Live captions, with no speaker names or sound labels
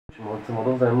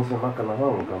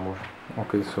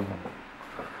Okay, so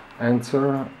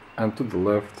enter, and to the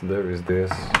left there is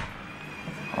this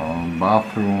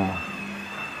bathroom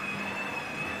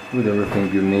with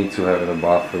everything you need to have in a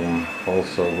bathroom,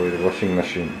 also with a washing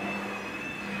machine.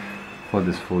 What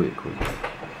is fully equipped.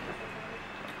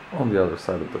 On the other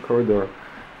side of the corridor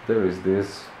there is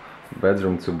this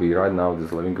bedroom to be right now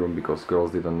this living room, because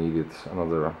girls didn't need it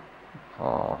another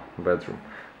bedroom.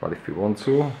 But if you want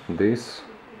to, this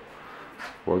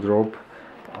wardrobe,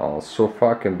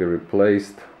 sofa can be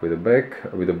replaced with a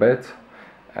bed,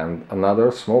 and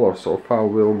another smaller sofa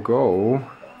will go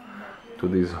to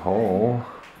this hall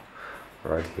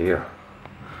right here.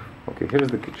 Okay, here's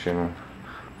the kitchen,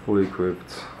 fully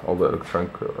equipped, all the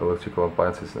electrical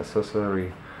appliances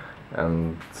necessary,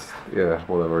 and yeah,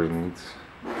 whatever you need.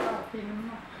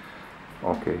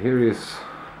 Okay, here is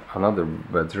another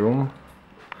bedroom,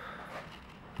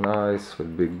 nice,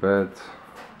 with big bed,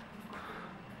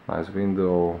 nice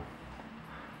window,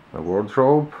 a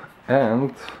wardrobe,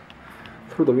 and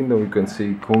through the window you can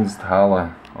see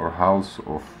Kunsthalle, or House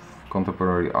of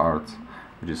Contemporary Art,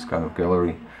 which is kind of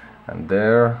gallery. And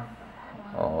there,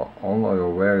 on your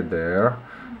way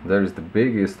there is the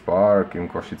biggest park in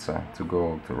Košice to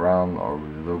go to run or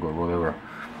with the dog or whatever.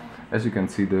 As you can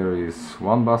see, there is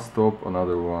one bus stop,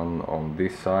 another one on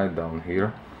this side down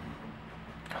here,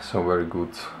 so very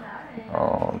good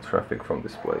traffic from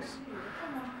this place.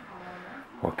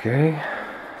 Okay,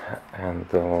 and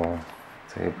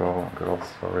table, girls,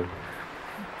 sorry.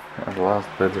 And the last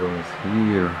bedroom is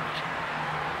here.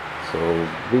 So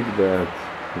big bed,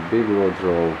 big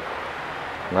wardrobe,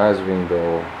 nice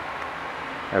window,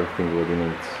 everything what you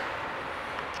need.